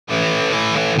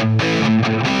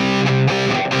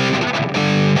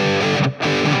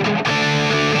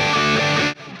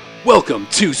Welcome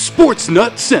to Sports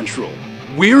Nut Central.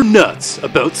 We're nuts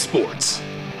about sports.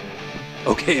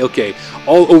 Okay.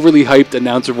 All overly hyped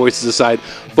announcer voices aside,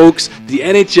 folks, the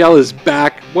NHL is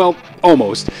back, well,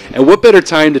 almost. And what better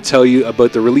time to tell you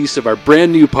about the release of our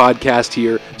brand new podcast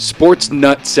here, Sports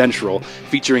Nut Central,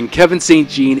 featuring Kevin St.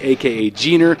 Jean, aka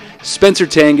Jeaner, Spencer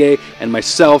Tanguay, and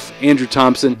myself, Andrew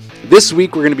Thompson. This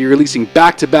week we're going to be releasing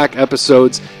back-to-back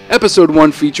episodes. Episode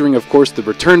 1 featuring, of course, the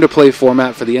return-to-play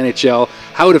format for the NHL,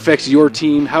 how it affects your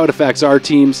team, how it affects our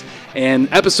teams.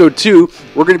 And Episode 2,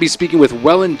 we're going to be speaking with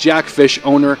Welland Jackfish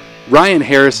owner Ryan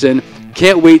Harrison.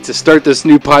 Can't wait to start this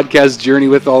new podcast journey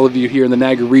with all of you here in the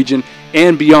Niagara region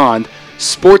and beyond.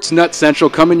 Sports Nut Central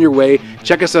coming your way.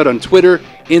 Check us out on Twitter,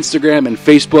 Instagram, and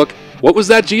Facebook. What was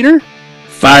that, Jeaner?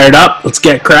 Fired up. Let's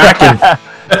get cracking.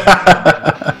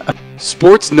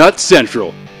 Sports Nut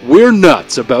Central. We're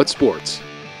nuts about sports.